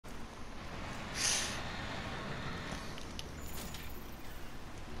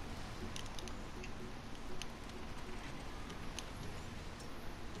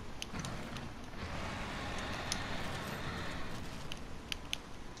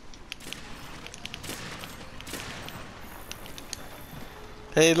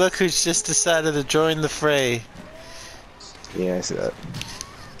Hey, look who's just decided to join the fray. Yeah, I see that.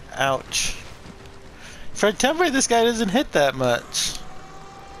 Ouch. For temper, this guy doesn't hit that much.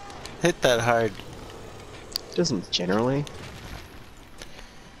 Hit that hard. Doesn't generally.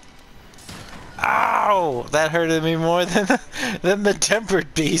 Ow! That hurted me more than the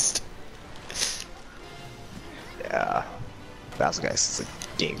tempered beast. Yeah. Basilgeist is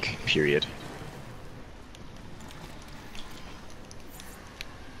a dink, period.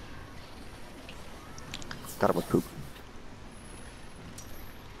 Got him with poop.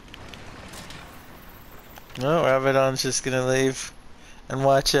 No, Rabadon's just gonna leave and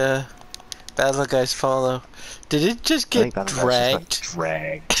watch Battle Guys follow. Did it just I think get Basilgeist just got dragged?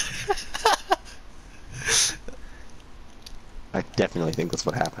 dragged. I definitely think that's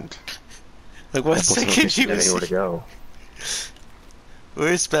what happened. Like That one poor little second fish he didn't have was. anywhere to go.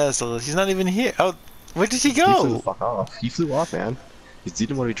 Where's Basil? He's not even here. Oh, where did he He flew the go? fuck off. He flew off, man. He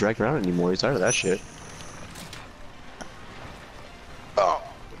didn't want to be dragged around anymore. He's tired of that shit. Oh.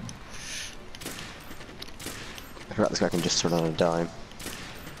 I forgot this guy can just turn on a dime.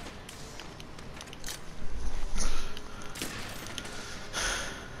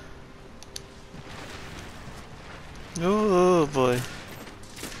 Oh boy.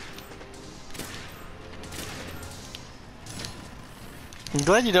 I'm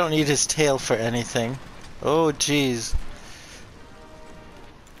glad you don't need his tail for anything. Oh jeez.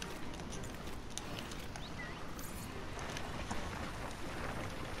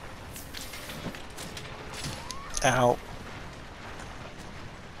 Ow.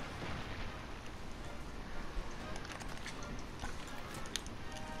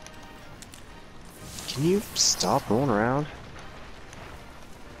 Can you stop rolling around?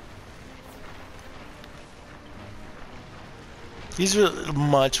 He's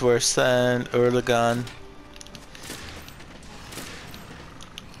much worse than Urlagon.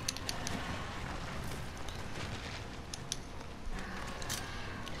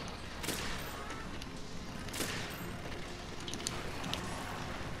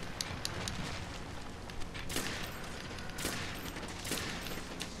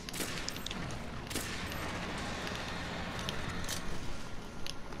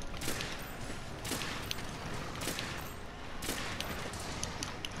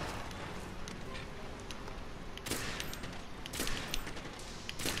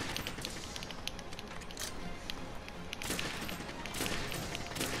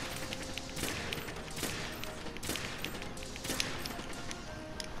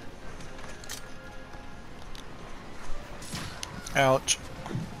 Ouch.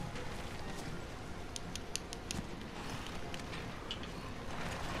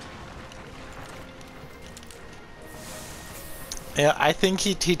 Yeah, I think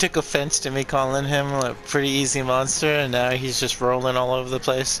he took offense to me calling him a pretty easy monster, and now he's just rolling all over the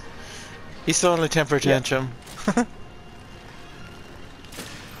place. He's throwing a temper Yep. tantrum.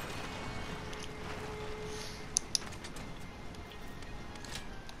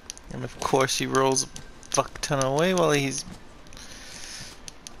 And of course he rolls a fuck ton away while he's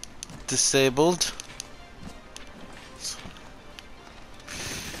disabled.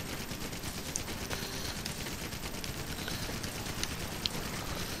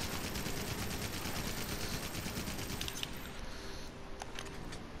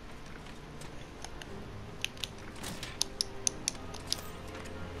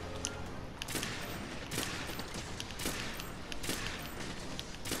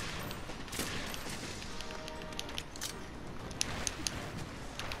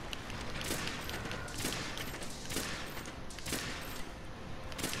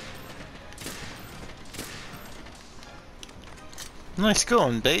 Nice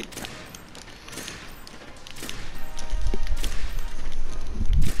going, Bait.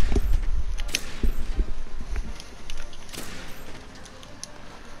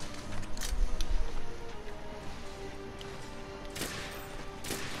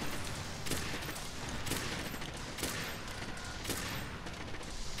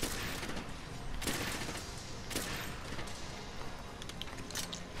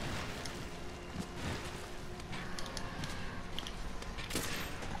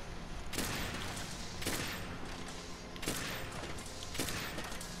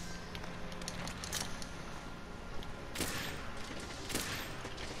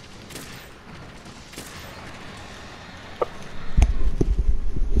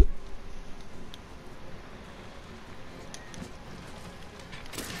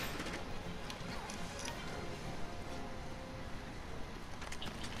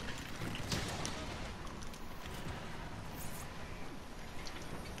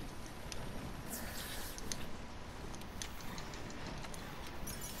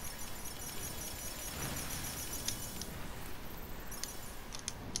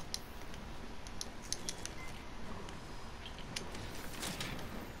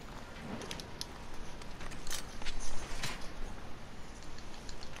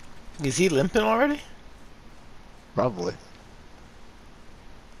 Is he limping already? Probably.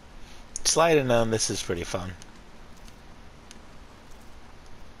 Sliding on this is pretty fun.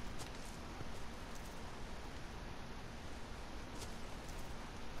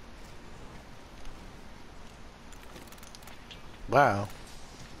 Wow.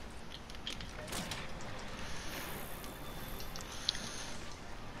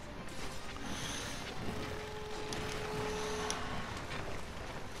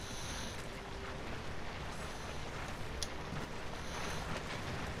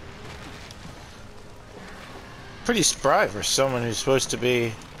 Pretty spry for someone who's supposed to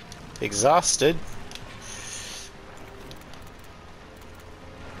be exhausted.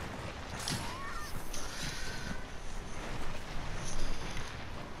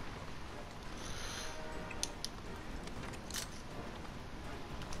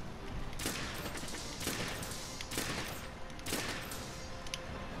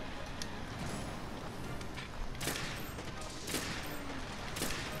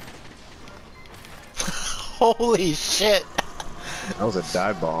 Holy shit! That was a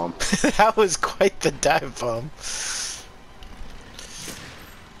dive bomb. That was quite the dive bomb.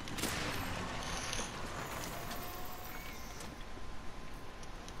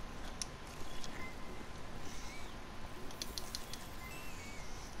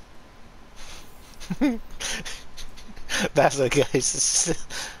 That's the guys.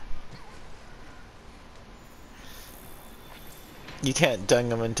 You can't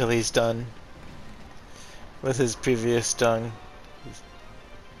dung him until he's done with his previous dung.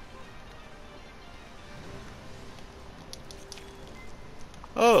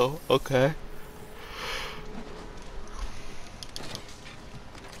 Oh, okay.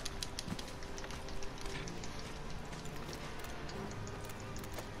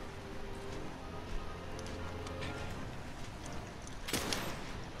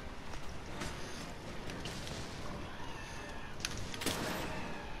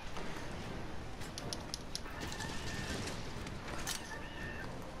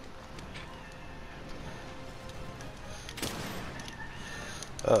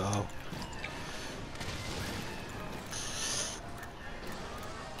 Uh-oh.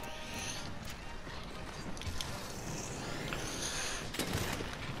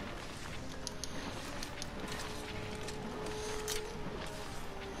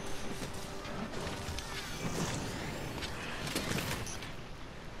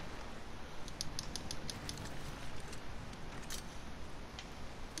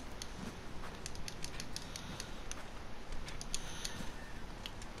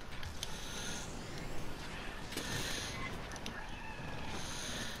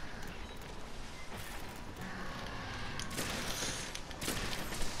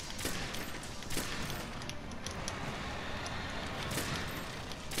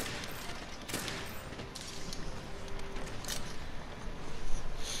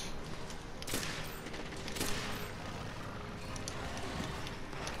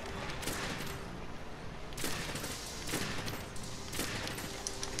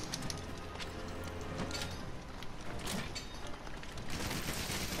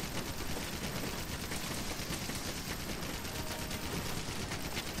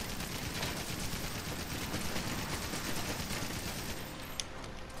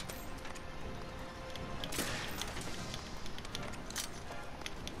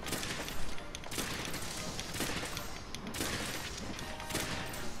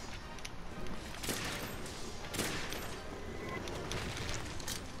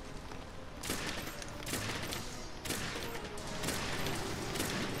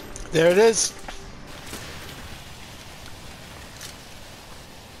 There it is.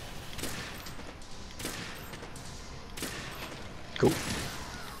 Cool.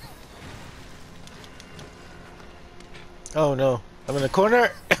 Oh no, I'm in the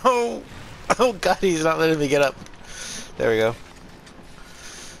corner. Oh, oh god, he's not letting me get up. There we go.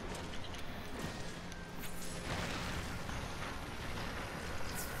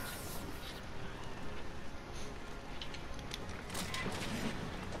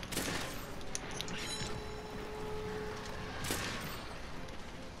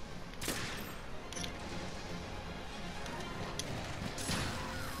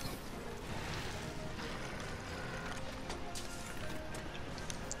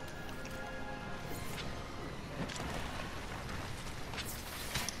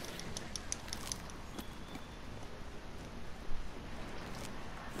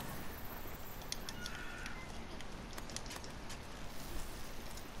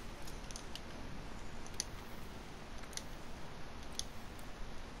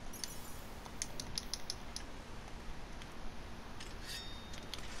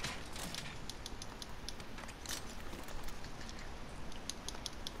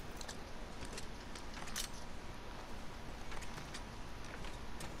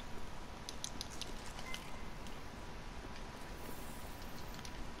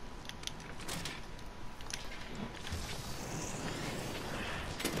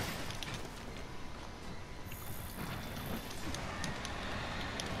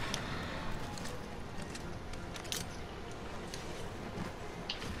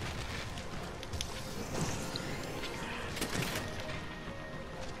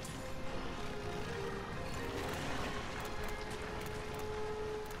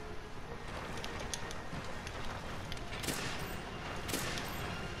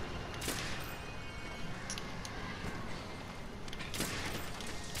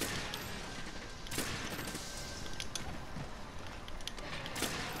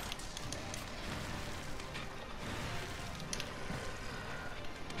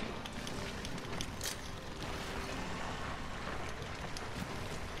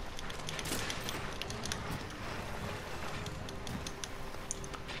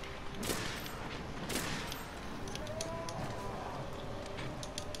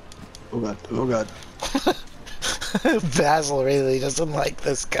 Oh god. Oh god. Basil really doesn't like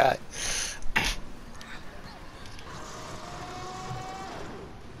this guy.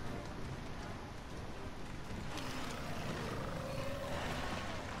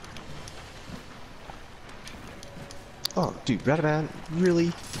 Oh, dude, Radaman,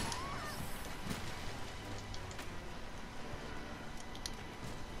 really?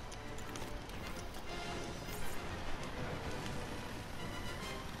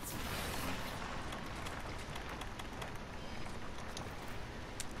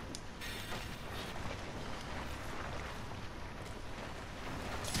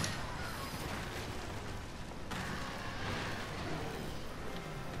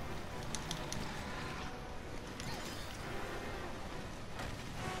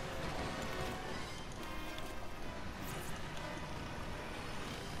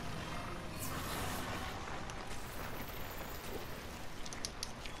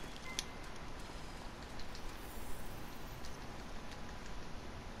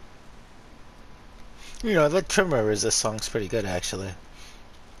 You know, the Trimmer is this song's pretty good actually.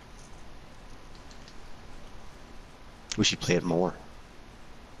 We should play it more.